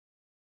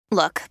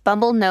Look,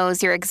 Bumble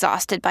knows you're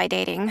exhausted by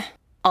dating.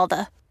 All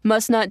the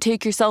must not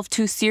take yourself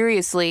too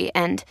seriously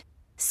and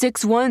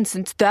 6'1"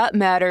 since that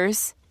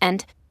matters.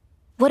 And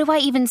what do I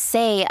even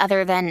say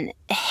other than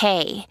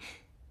hey?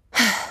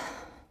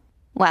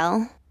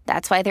 Well,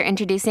 that's why they're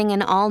introducing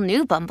an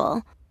all-new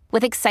Bumble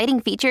with exciting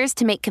features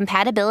to make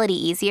compatibility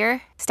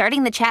easier,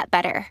 starting the chat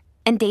better,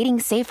 and dating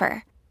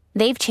safer.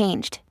 They've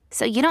changed,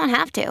 so you don't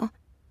have to.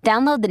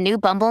 Download the new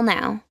Bumble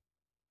now.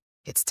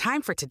 It's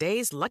time for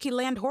today's Lucky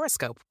Land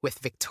horoscope with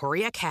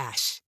Victoria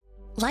Cash.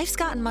 Life's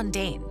gotten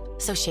mundane,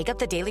 so shake up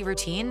the daily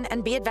routine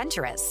and be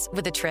adventurous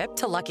with a trip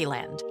to Lucky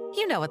Land.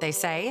 You know what they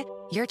say,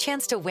 your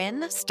chance to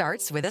win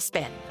starts with a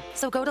spin.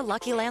 So go to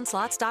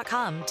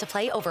LuckyLandSlots.com to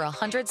play over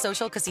 100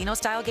 social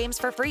casino-style games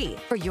for free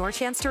for your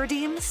chance to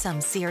redeem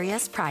some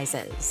serious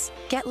prizes.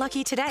 Get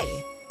lucky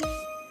today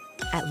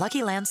at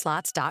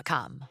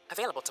LuckyLandSlots.com.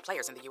 Available to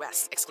players in the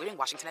U.S., excluding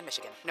Washington and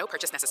Michigan. No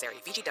purchase necessary.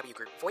 VGW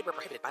Group. Void where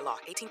prohibited by law.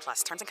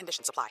 18+. Terms and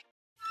conditions apply.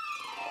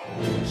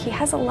 He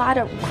has a lot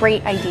of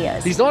great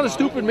ideas. He's not a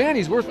stupid man.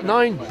 He's worth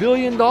 $9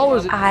 billion.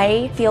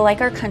 I feel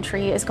like our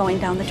country is going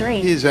down the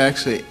drain. He's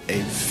actually a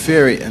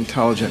very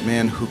intelligent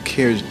man who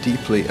cares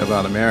deeply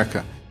about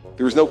America.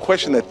 There is no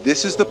question that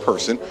this is the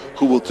person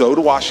who will go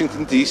to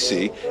Washington,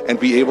 D.C. and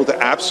be able to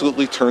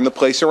absolutely turn the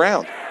place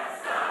around.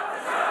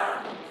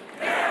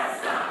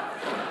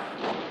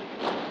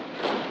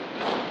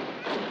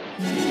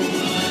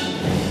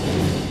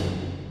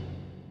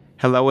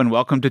 Hello and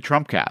welcome to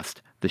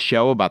Trumpcast, the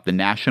show about the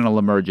national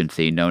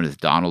emergency known as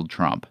Donald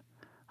Trump.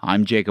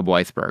 I'm Jacob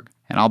Weisberg,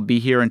 and I'll be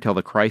here until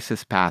the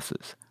crisis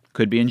passes.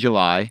 Could be in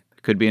July,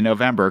 could be in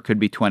November, could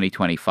be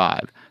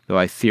 2025, though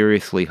I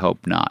seriously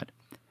hope not.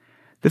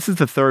 This is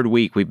the third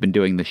week we've been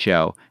doing the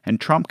show, and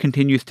Trump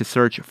continues to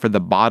search for the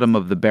bottom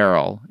of the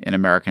barrel in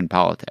American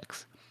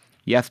politics.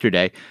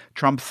 Yesterday,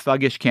 Trump's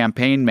thuggish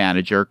campaign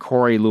manager,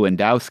 Corey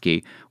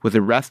Lewandowski, was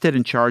arrested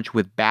and charged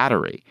with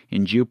battery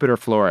in Jupiter,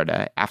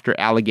 Florida, after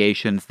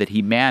allegations that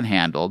he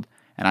manhandled,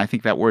 and I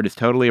think that word is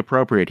totally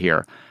appropriate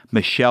here,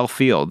 Michelle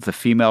Fields, a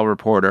female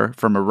reporter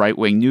from a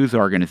right-wing news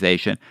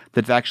organization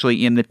that's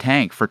actually in the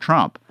tank for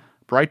Trump,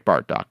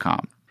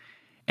 Breitbart.com.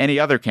 Any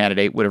other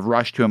candidate would have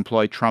rushed to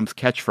employ Trump's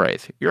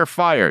catchphrase, "You're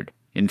fired."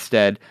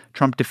 Instead,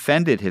 Trump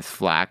defended his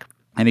flack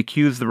and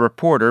accused the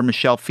reporter,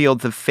 Michelle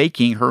Fields, of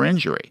faking her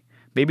injury.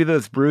 Maybe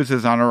those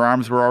bruises on her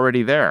arms were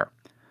already there.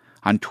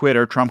 On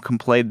Twitter, Trump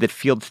complained that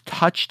Fields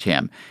touched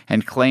him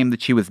and claimed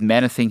that she was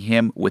menacing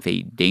him with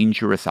a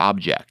dangerous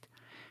object.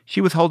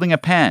 She was holding a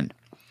pen.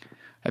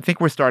 I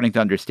think we're starting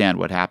to understand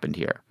what happened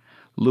here.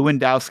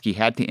 Lewandowski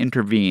had to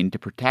intervene to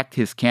protect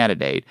his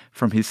candidate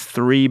from his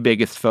three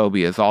biggest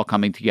phobias all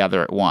coming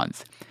together at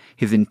once: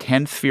 his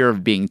intense fear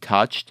of being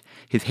touched,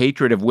 his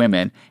hatred of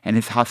women, and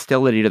his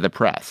hostility to the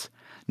press.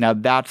 Now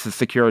that's the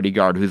security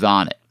guard who's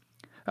on it.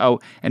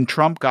 Oh, and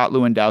Trump got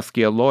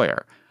Lewandowski a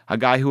lawyer, a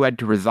guy who had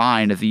to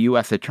resign as a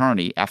U.S.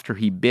 attorney after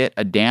he bit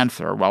a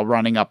dancer while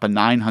running up a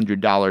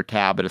 $900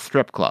 tab at a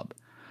strip club.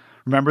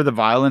 Remember the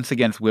Violence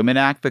Against Women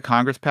Act that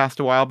Congress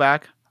passed a while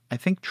back? I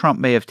think Trump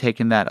may have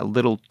taken that a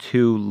little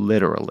too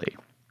literally.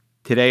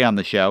 Today on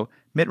the show,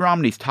 Mitt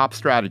Romney's top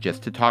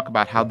strategist to talk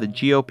about how the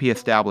GOP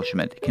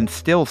establishment can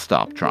still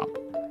stop Trump.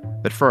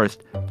 But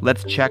first,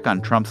 let's check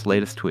on Trump's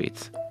latest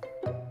tweets.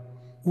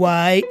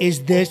 Why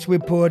is this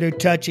reporter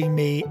touching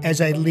me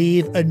as I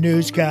leave a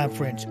news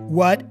conference?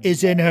 What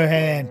is in her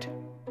hand?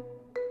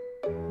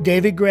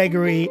 David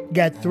Gregory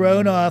got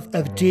thrown off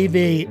of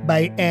TV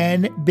by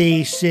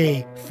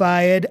NBC,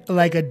 fired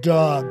like a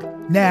dog.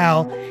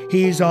 Now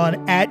he's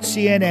on at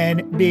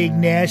CNN being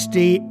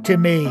nasty to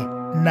me.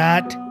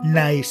 Not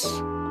nice.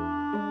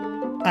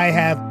 I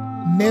have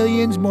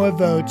millions more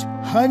votes,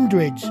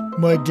 hundreds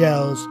more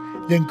Dells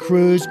than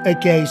Cruz or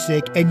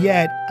Kasich, and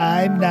yet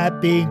I'm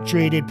not being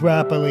treated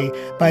properly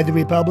by the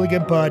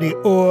Republican Party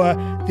or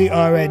the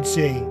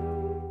RNC.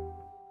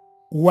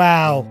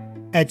 Wow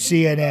at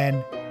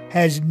CNN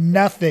has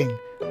nothing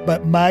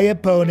but my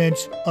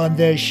opponents on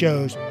their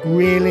shows.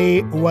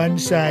 Really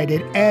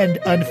one-sided and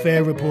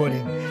unfair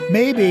reporting.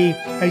 Maybe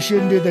I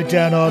shouldn't do the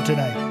town hall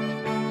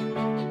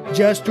tonight.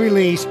 Just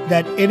released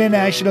that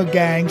international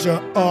gangs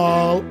are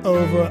all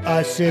over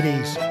our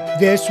cities.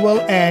 This will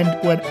end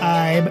when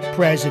I'm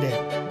president.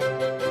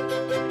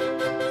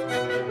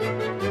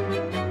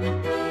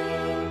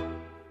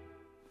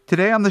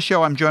 Today on the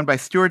show, I'm joined by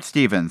Stuart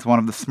Stevens, one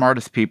of the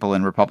smartest people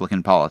in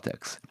Republican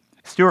politics.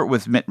 Stuart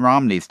was Mitt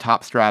Romney's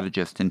top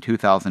strategist in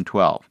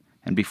 2012,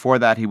 and before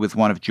that he was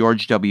one of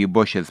George W.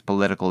 Bush's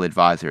political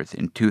advisors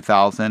in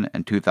 2000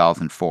 and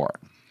 2004.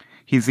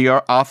 He's the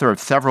author of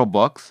several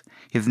books.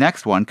 His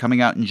next one, coming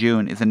out in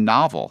June, is a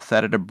novel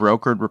set at a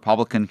brokered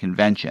Republican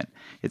convention.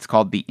 It's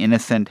called The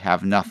Innocent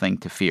Have Nothing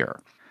to Fear.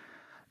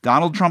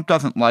 Donald Trump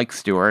doesn't like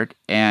Stuart,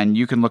 and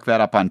you can look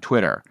that up on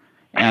Twitter.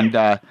 And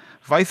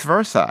vice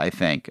versa, I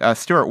think.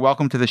 Stuart,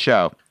 welcome to the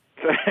show.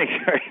 Thanks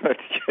very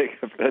much,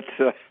 Jacob.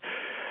 That's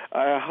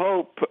I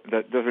hope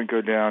that doesn't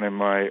go down in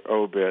my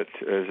obit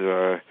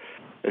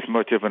as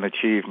much of an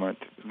achievement.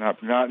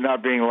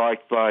 Not being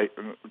liked by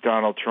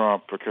Donald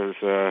Trump, because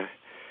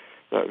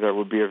that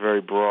would be a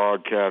very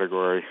broad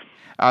category.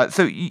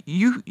 So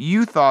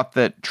you thought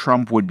that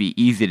Trump would be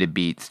easy to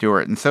beat,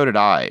 Stuart, and so did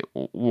I.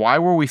 Why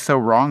were we so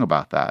wrong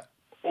about that?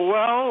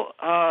 Well,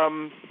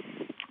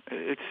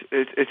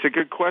 it's a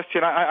good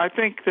question. I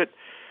think that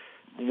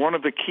one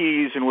of the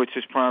keys in which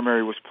this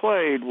primary was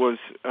played was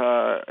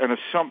an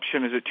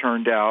assumption, as it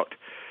turned out,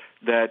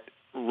 that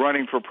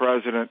running for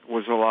president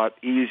was a lot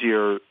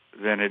easier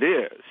than it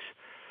is.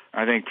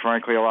 I think,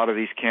 frankly, a lot of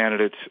these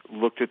candidates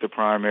looked at the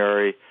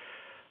primary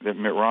that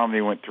Mitt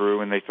Romney went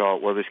through, and they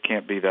thought, well, this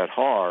can't be that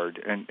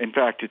hard. And, in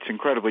fact, it's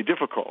incredibly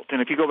difficult.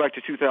 And if you go back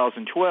to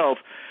 2012,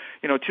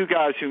 two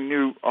guys who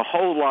knew a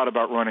whole lot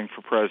about running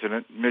for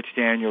president, Mitch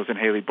Daniels and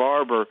Haley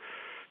Barbour,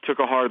 took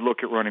a hard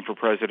look at running for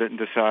president and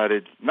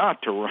decided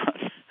not to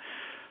run.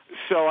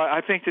 So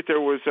I think that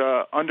there was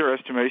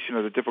underestimation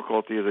of the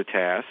difficulty of the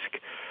task.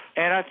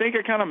 And I think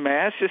a kind of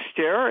mass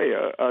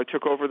hysteria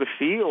took over the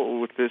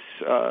field with this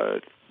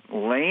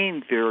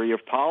lane theory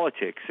of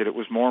politics, that it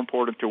was more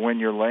important to win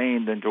your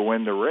lane than to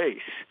win the race,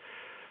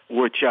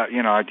 which,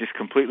 I just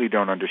completely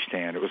don't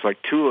understand. It was like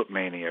tulip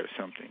mania or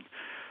something.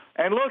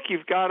 And look,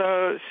 you've got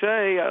to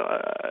say,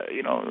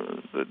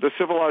 the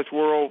civilized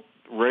world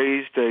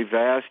raised a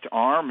vast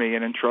army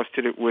and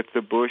entrusted it with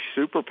the Bush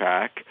super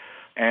PAC,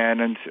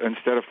 and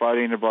instead of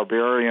fighting the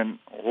barbarian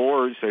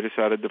hordes, they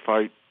decided to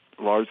fight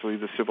largely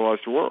the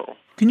civilized world.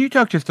 Can you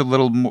talk just a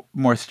little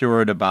more,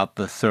 Stuart, about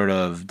the sort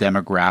of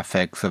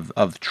demographics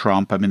of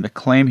Trump? I mean, the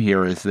claim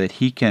here is that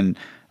he can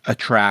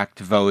attract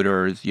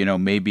voters,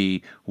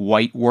 maybe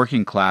white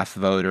working class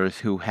voters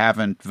who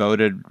haven't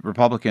voted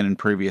Republican in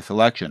previous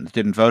elections,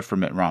 didn't vote for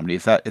Mitt Romney.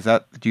 Is that?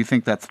 Do you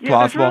think that's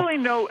plausible? There's really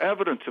no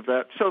evidence of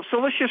that. So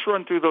let's just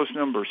run through those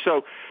numbers.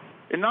 So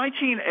in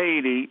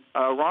 1980,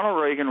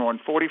 Ronald Reagan won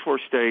 44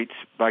 states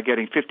by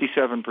getting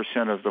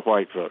 57% of the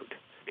white vote.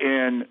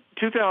 In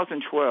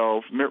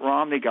 2012, Mitt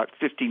Romney got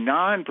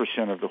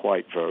 59% of the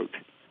white vote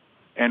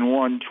and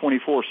won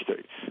 24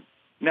 states.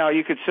 Now,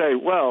 you could say,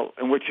 well,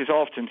 and which is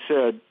often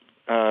said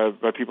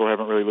by people who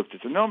haven't really looked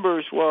at the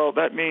numbers, well,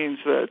 that means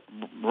that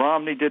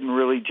Romney didn't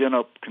really gin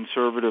up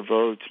conservative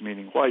votes,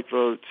 meaning white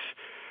votes,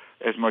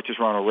 as much as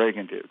Ronald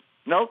Reagan did.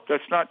 Nope,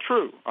 that's not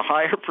true. A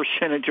higher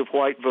percentage of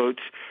white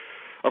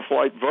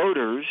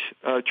voters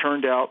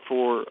turned out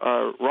for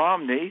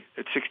Romney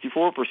at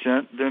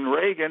 64% than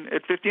Reagan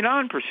at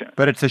 59%.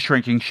 But it's a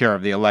shrinking share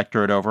of the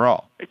electorate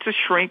overall. It's a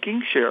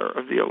shrinking share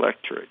of the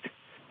electorate.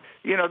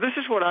 This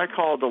is what I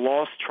call the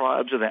lost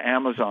tribes of the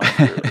Amazon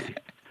theory.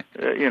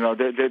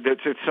 That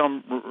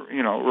some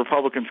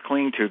Republicans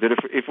cling to. That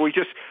if we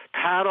just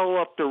paddle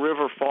up the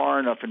river far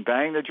enough and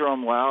bang the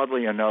drum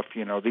loudly enough,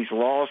 these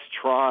lost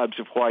tribes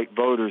of white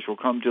voters will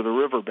come to the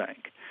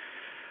riverbank.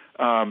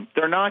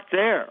 They're not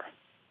there.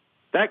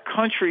 That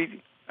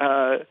country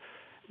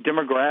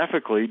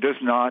demographically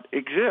does not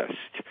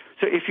exist.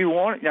 So if you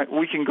want,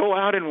 we can go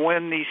out and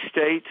win these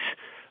states.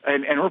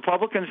 And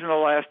Republicans in the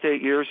last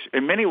 8 years,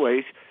 in many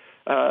ways,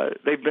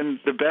 they've been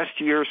the best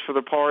years for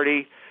the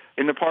party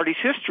in the party's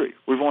history.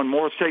 We've won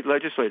more state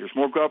legislators,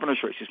 more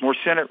governor's races, more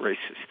Senate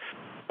races,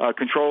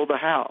 control of the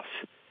House.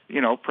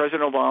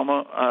 President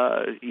Obama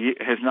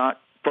has not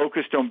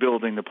focused on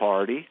building the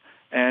party,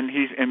 and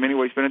he's in many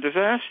ways been a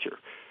disaster.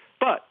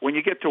 But when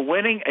you get to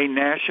winning a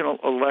national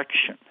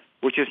election,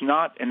 which is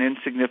not an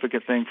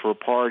insignificant thing for a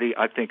party,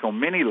 I think on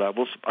many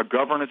levels, a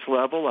governance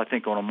level, I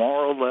think on a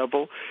moral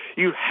level,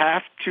 you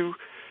have to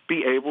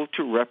be able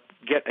to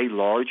get a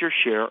larger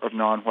share of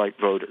non-white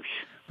voters.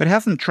 But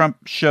hasn't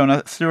Trump shown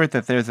us, Stuart,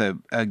 that there's a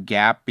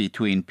gap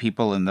between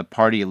people in the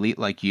party elite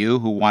like you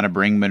who want to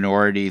bring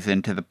minorities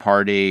into the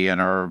party and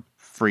are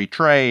free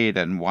trade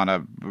and want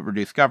to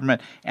reduce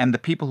government, and the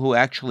people who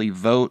actually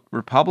vote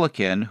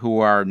Republican, who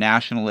are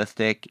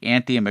nationalistic,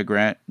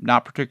 anti-immigrant,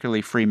 not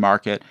particularly free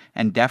market,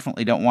 and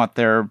definitely don't want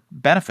their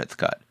benefits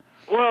cut?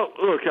 Well,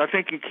 look, I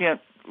think you can't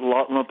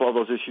lump all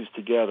those issues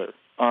together.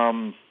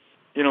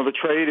 The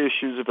trade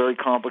issue is a very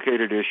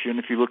complicated issue, and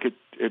if you look at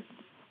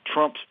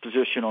Trump's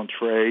position on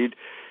trade,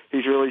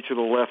 he's really to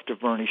the left of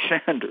Bernie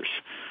Sanders.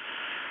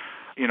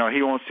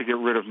 He wants to get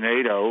rid of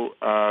NATO,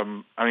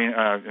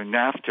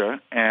 NAFTA,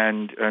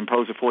 and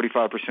impose a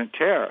 45%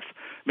 tariff.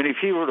 I mean, if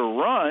he were to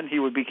run, he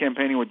would be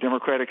campaigning with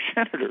Democratic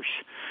senators,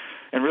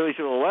 and really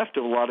to the left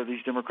of a lot of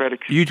these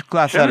Democratic senators. You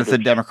class that as a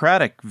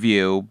Democratic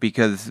view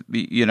because,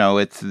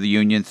 it's the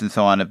unions and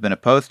so on have been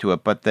opposed to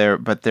it, but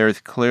there's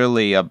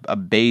clearly a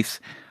base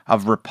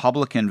of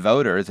Republican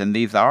voters, and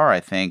these are, I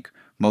think,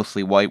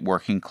 mostly white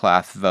working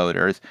class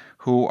voters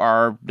who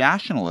are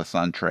nationalists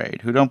on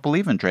trade, who don't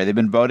believe in trade. They've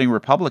been voting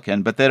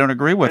Republican, but they don't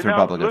agree with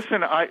Republicans.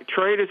 Listen,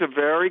 trade is a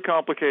very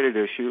complicated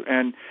issue,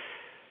 and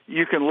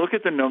you can look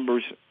at the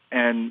numbers,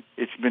 and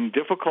it's been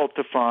difficult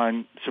to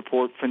find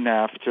support for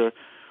NAFTA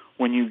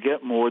when you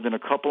get more than a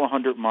couple of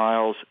 100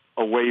 miles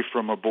away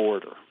from a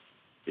border.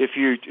 If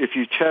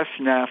you test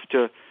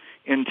NAFTA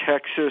in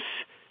Texas,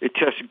 it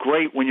tests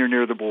great when you're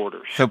near the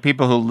borders. So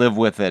people who live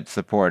with it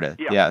support it.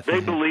 Yeah, yes. They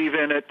believe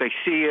in it. They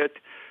see it.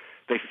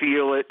 They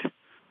feel it.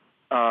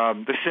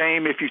 The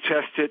same if you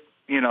test it,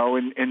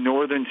 in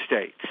northern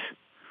states.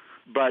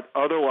 But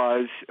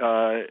otherwise,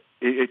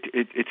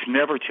 it's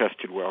never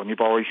tested well, and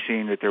you've always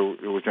seen that there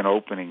was an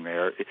opening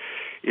there.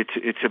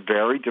 It's a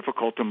very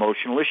difficult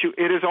emotional issue.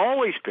 It has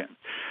always been.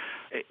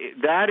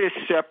 That is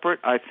separate,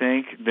 I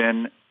think,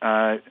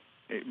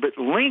 but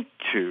linked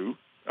to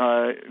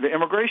the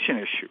immigration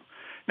issue.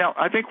 Now,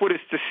 I think what is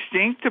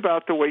distinct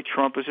about the way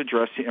Trump has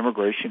addressed the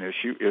immigration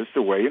issue is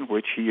the way in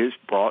which he has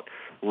brought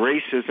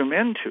racism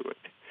into it.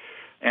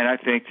 And I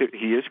think that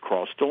he has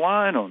crossed the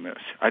line on this.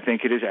 I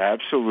think it is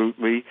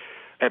absolutely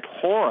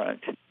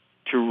abhorrent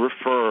to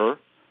refer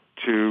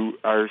to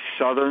our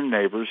southern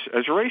neighbors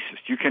as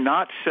racist. You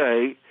cannot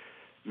say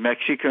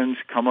Mexicans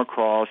come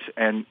across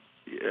and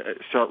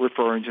start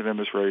referring to them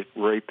as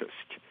rapists.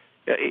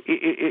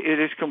 It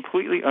is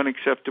completely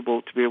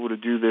unacceptable to be able to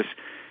do this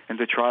and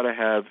to try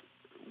to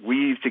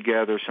weave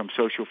together some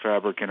social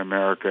fabric in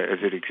America as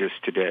it exists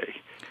today.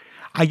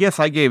 I guess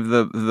I gave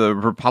the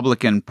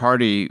Republican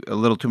Party a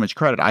little too much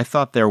credit. I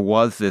thought there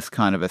was this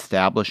kind of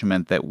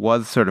establishment that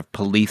was sort of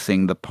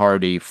policing the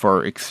party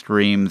for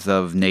extremes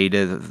of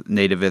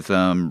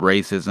nativism,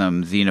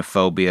 racism,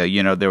 xenophobia.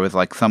 You know, there was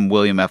like some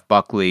William F.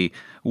 Buckley,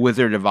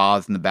 Wizard of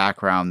Oz in the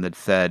background that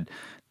said,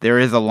 there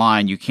is a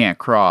line you can't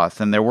cross.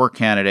 And there were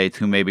candidates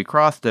who maybe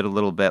crossed it a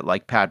little bit,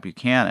 like Pat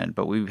Buchanan,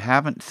 but we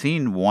haven't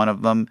seen one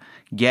of them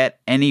get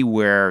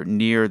anywhere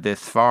near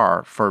this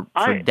far for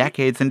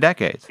decades and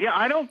decades. Yeah,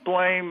 I don't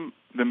blame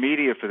the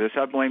media for this.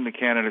 I blame the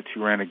candidates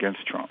who ran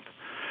against Trump.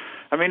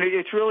 I mean,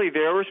 it's really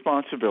their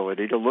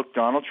responsibility to look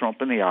Donald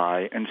Trump in the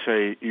eye and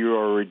say, you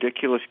are a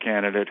ridiculous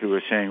candidate who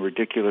is saying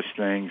ridiculous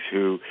things,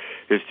 who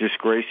is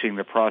disgracing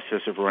the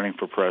process of running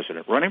for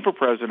president. Running for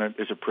president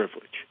is a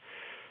privilege.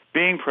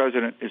 Being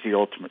president is the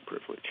ultimate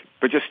privilege.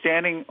 But just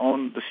standing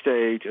on the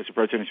stage as a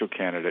presidential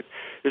candidate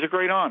is a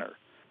great honor.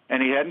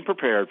 And he hadn't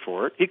prepared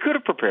for it. He could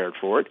have prepared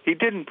for it. He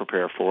didn't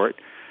prepare for it.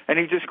 And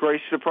he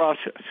disgraced the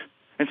process.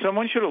 And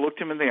someone should have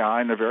looked him in the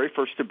eye in the very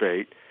first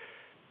debate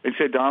and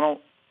said, Donald,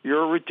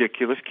 you're a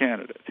ridiculous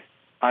candidate.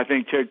 I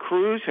think Ted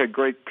Cruz had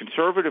great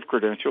conservative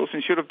credentials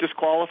and should have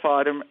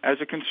disqualified him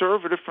as a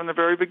conservative from the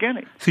very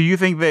beginning. So you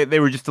think they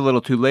were just a little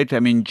too late? I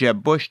mean,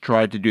 Jeb Bush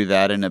tried to do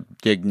that in a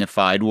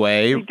dignified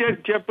way. He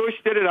did. Jeb Bush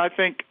did it. I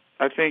think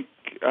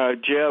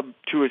Jeb,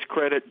 to his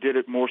credit, did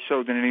it more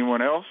so than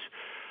anyone else.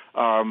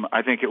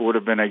 I think it would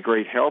have been a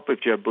great help if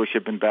Jeb Bush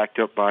had been backed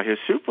up by his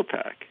super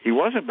PAC. He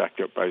wasn't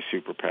backed up by his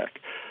super PAC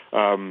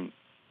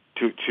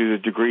to the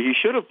degree he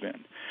should have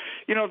been.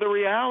 You know, the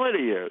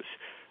reality is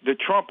that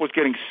Trump was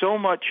getting so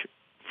much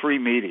free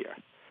media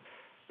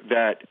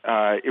that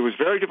it was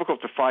very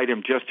difficult to fight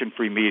him just in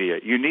free media.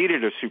 You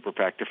needed a super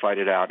PAC to fight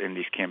it out in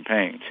these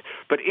campaigns.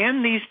 But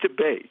in these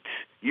debates,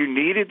 you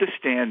needed to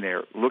stand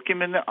there, look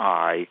him in the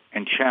eye,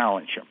 and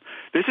challenge him.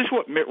 This is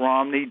what Mitt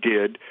Romney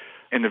did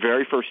in the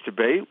very first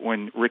debate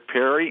when Rick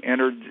Perry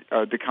entered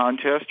the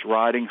contest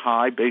riding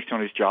high based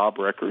on his job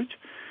records.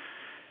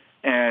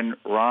 And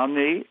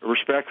Romney,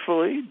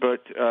 respectfully,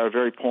 but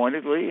very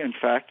pointedly and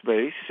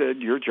fact-based, said,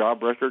 your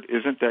job record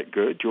isn't that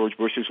good. George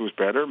Bush's was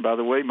better. And by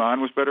the way, mine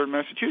was better in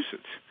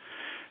Massachusetts.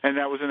 And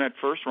that was in that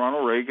first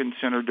Ronald Reagan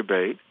Center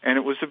debate. And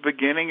it was the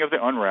beginning of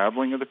the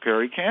unraveling of the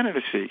Perry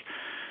candidacy.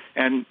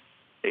 And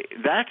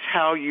that's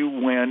how you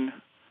win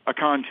a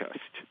contest.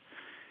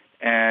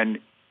 And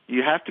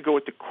you have to go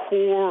at the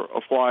core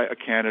of why a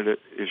candidate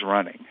is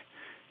running.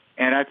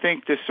 And I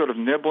think this sort of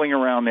nibbling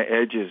around the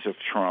edges of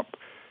Trump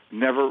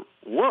never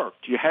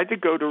worked. You had to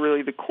go to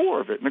really the core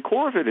of it. And the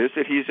core of it is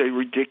that he's a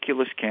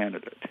ridiculous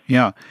candidate.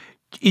 Yeah.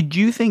 Do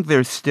you think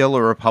there's still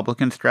a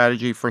Republican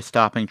strategy for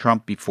stopping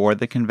Trump before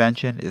the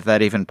convention? Is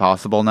that even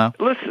possible now?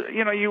 Listen,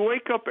 you know, you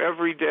wake up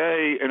every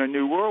day in a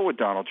new world with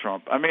Donald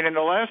Trump. I mean, in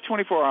the last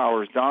 24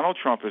 hours, Donald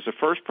Trump is the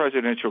first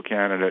presidential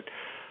candidate,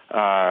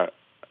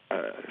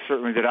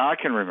 certainly that I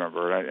can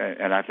remember,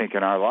 and I think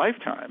in our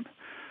lifetime,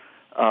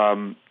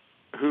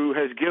 who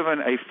has given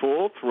a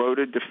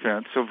full-throated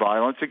defense of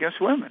violence against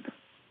women.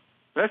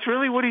 That's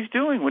really what he's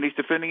doing when he's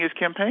defending his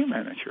campaign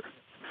manager.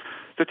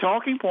 The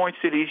talking points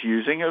that he's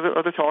using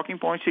are the talking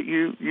points that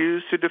you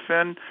use to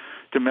defend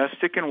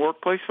domestic and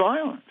workplace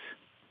violence.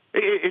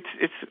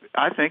 It's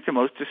I think, the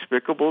most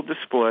despicable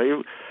display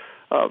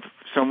of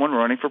someone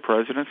running for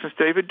president since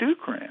David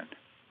Duke ran.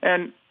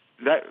 And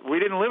that we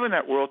didn't live in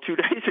that world 2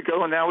 days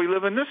ago, and now we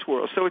live in this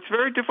world. So it's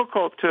very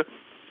difficult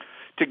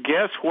to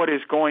guess what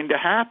is going to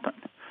happen.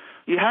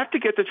 You have to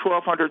get the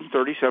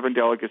 1,237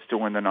 delegates to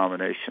win the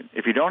nomination.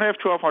 If you don't have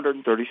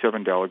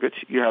 1,237 delegates,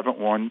 you haven't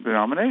won the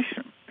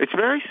nomination. It's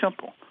very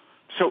simple.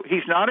 So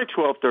he's not at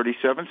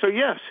 1,237. So,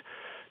 yes,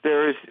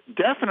 there is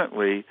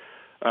definitely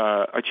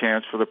a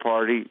chance for the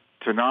party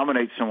to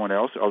nominate someone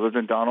else other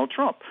than Donald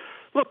Trump.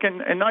 Look, in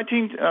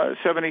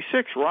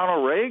 1976,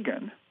 Ronald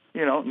Reagan,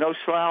 you know, no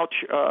slouch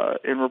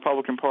in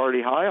Republican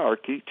Party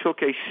hierarchy,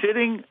 took a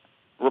sitting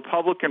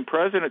Republican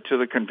president to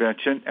the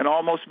convention and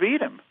almost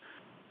beat him.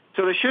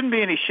 So there shouldn't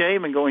be any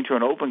shame in going to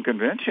an open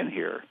convention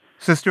here.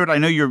 So, Stuart, I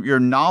know your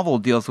novel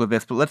deals with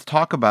this, but let's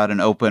talk about an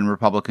open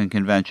Republican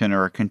convention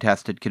or a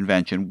contested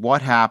convention.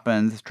 What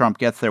happens? Trump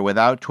gets there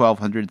without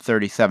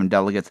 1,237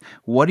 delegates.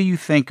 What do you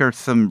think are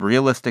some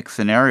realistic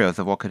scenarios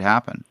of what could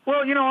happen?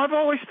 Well, I've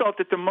always thought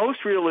that the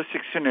most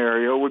realistic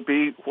scenario would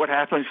be what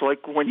happens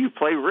like when you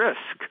play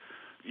Risk.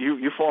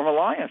 You form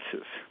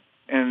alliances,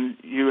 and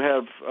you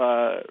have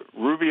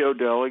Rubio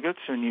delegates,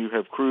 and you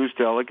have Cruz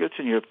delegates,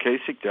 and you have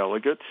Kasich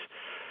delegates.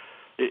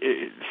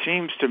 It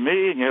seems to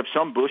me, and you have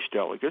some Bush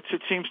delegates,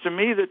 it seems to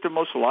me that the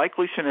most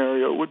likely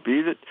scenario would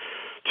be that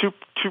two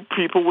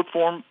people would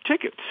form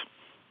tickets.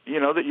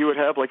 That you would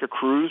have like a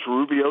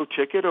Cruz-Rubio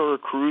ticket or a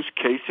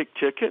Cruz-Kasich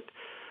ticket.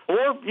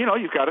 Or,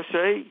 you've got to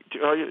say,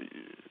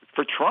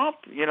 for Trump,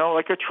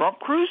 like a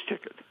Trump-Cruz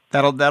ticket.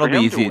 That'll be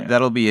easy.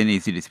 That'll be an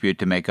easy dispute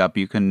to make up.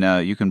 You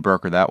can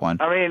broker that one.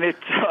 I mean, it's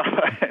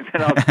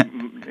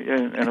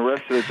and the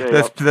rest of the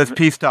day. Those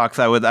peace talks.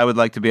 I would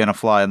like to be on a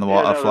fly on the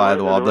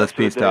wall. Those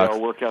peace talks.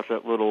 I'll work out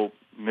that little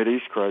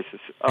Mideast crisis.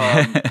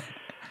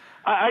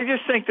 I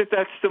just think that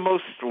that's the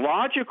most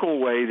logical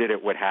way that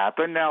it would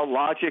happen. Now,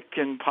 logic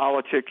and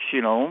politics,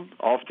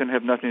 often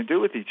have nothing to do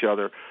with each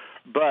other,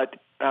 but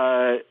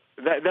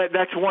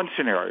that's one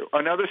scenario.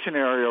 Another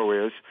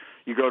scenario is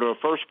you go to a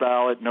first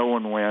ballot, no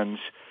one wins.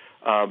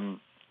 The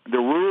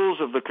rules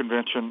of the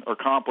convention are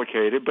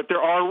complicated, but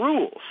there are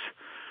rules.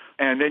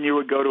 And then you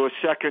would go to a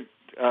second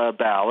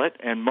ballot,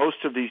 and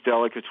most of these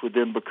delegates would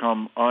then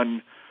become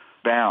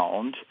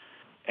unbound.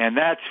 And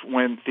that's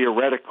when,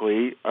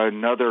 theoretically,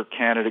 another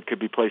candidate could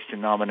be placed in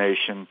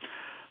nomination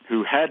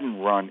who hadn't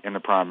run in the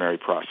primary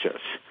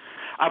process.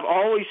 I've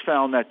always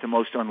found that the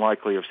most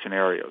unlikely of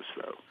scenarios,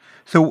 though.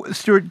 So,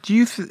 Stuart,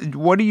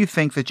 what do you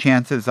think the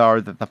chances are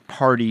that the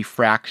party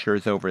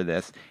fractures over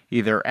this,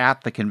 either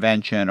at the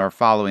convention or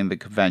following the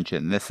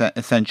convention? This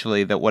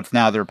essentially that what's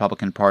now the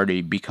Republican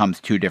Party becomes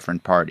two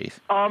different parties.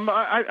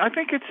 I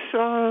think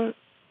it's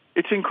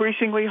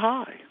increasingly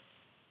high.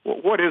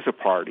 What is a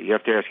party? You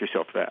have to ask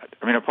yourself that.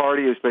 I mean, a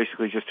party is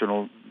basically just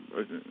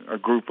a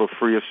group of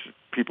free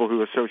people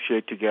who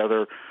associate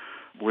together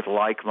with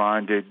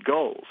like-minded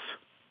goals.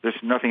 There's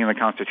nothing in the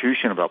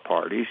Constitution about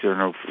parties. There are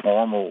no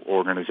formal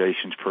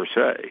organizations per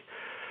se.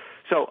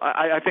 So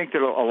I think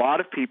that a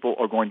lot of people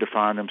are going to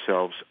find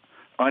themselves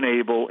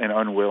unable and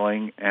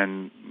unwilling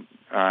and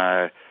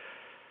not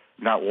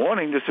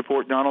wanting to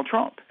support Donald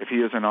Trump if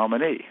he is a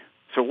nominee.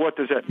 So what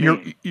does that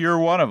mean? You're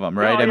one of them,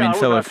 right? No, I would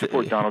not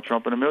support Donald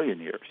Trump in a million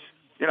years.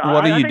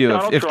 What do you do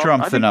if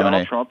Trump's the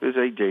nominee? Donald Trump is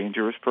a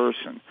dangerous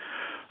person.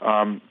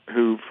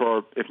 Who,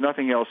 for if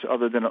nothing else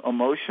other than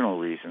emotional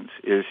reasons,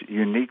 is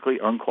uniquely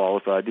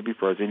unqualified to be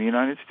president of the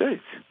United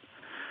States.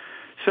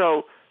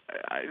 So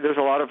there's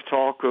a lot of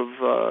talk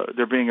of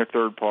there being a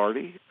third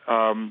party.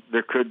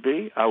 There could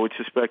be. I would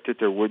suspect that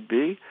there would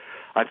be.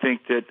 I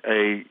think that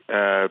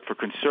for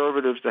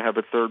conservatives to have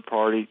a third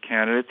party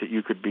candidate that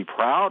you could be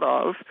proud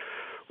of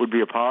would be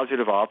a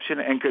positive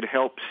option and could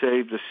help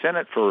save the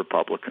Senate for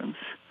Republicans.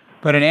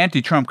 But an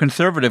anti-Trump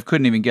conservative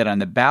couldn't even get on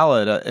the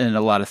ballot in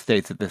a lot of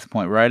states at this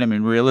point, right? I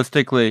mean,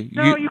 realistically...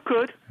 No, you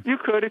could.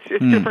 It's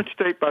different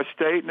state by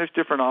state, and there's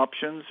different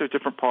options. There's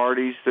different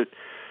parties. There's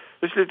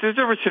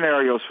different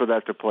scenarios for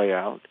that to play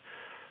out.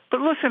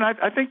 But listen,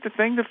 I think the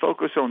thing to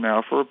focus on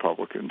now for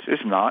Republicans is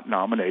not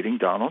nominating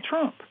Donald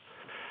Trump.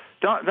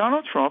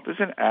 Donald Trump is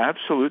an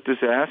absolute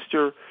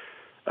disaster,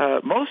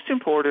 most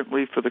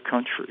importantly for the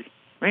country.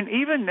 I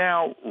mean, even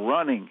now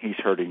running, he's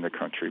hurting the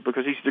country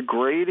because he's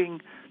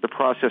degrading the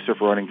process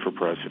of running for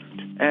president.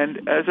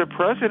 And as a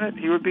president,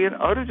 he would be an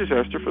utter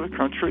disaster for the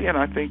country and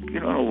I think,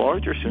 in a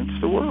larger sense,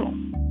 the world.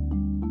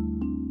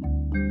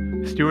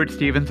 Stuart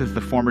Stevens is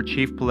the former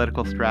chief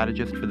political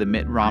strategist for the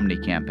Mitt Romney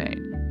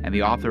campaign and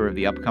the author of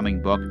the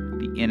upcoming book,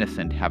 The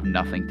Innocent Have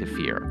Nothing to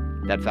Fear.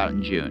 That's out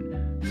in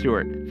June.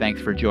 Stuart, thanks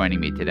for joining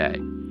me today.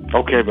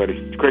 Okay, buddy.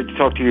 It's great to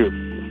talk to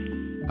you.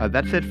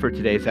 That's it for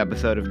today's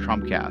episode of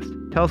Trumpcast.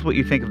 Tell us what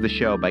you think of the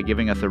show by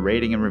giving us a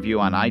rating and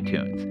review on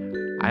iTunes.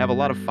 I have a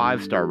lot of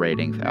 5-star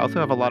ratings. I also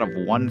have a lot of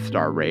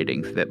 1-star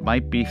ratings that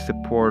might be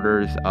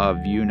supporters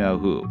of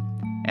you-know-who.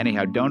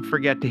 Anyhow, don't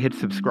forget to hit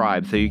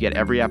subscribe so you get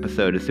every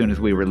episode as soon as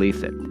we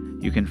release it.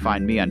 You can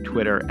find me on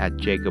Twitter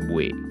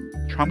 @JacobWee.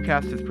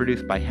 Trumpcast is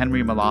produced by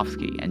Henry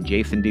Malofsky and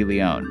Jason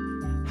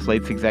DeLeon.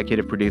 Slate's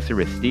executive producer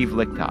is Steve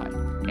Lichtai.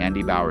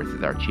 Andy Bowers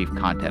is our chief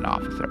content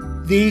officer.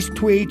 These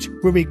tweets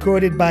were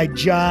recorded by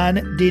John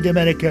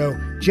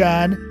DiDomenico.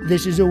 John,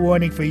 this is a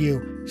warning for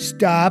you.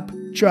 Stop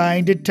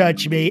trying to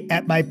touch me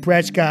at my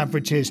press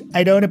conferences.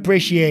 I don't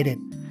appreciate it.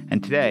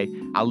 And today,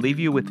 I'll leave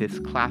you with this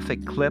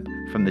classic clip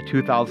from the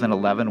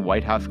 2011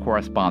 White House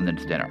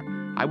Correspondents' Dinner.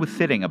 I was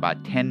sitting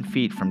about 10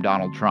 feet from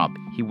Donald Trump.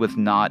 He was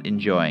not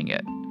enjoying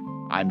it.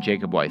 I'm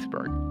Jacob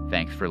Weisberg.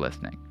 Thanks for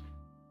listening.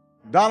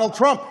 Donald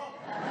Trump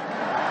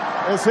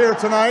is here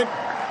tonight.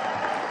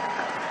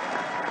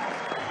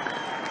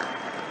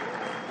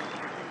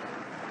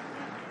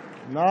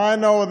 Now, I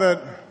know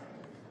that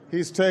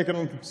he's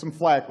taken some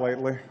flack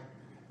lately,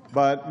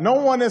 but no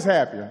one is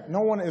happier,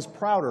 no one is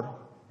prouder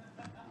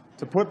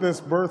to put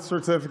this birth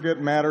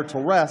certificate matter to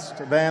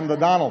rest than the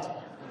Donald.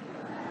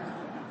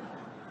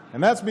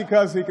 And that's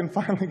because he can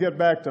finally get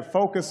back to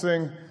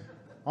focusing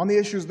on the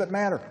issues that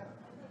matter.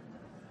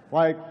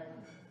 Like,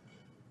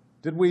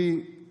 did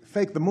we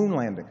fake the moon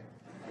landing?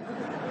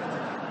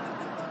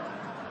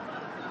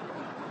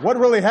 What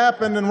really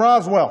happened in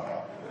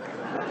Roswell?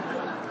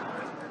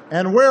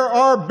 And where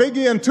are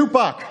Biggie and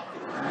Tupac?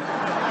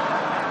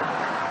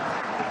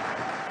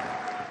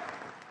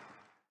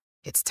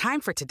 It's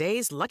time for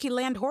today's Lucky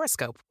Land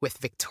horoscope with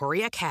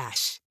Victoria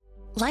Cash.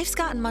 Life's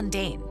gotten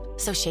mundane,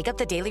 so shake up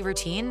the daily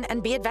routine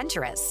and be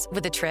adventurous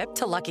with a trip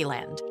to Lucky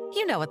Land.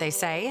 You know what they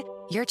say,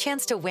 your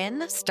chance to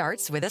win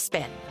starts with a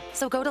spin.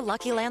 So go to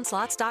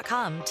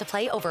LuckyLandSlots.com to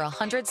play over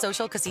 100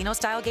 social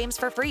casino-style games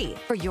for free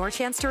for your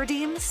chance to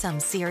redeem some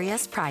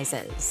serious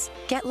prizes.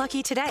 Get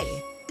lucky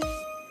today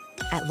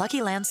at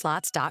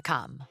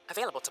LuckyLandSlots.com.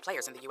 Available to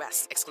players in the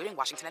U.S., excluding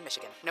Washington and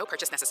Michigan. No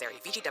purchase necessary.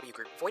 VGW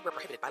Group. Void where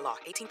prohibited by law.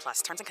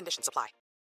 18+. Terms and conditions apply.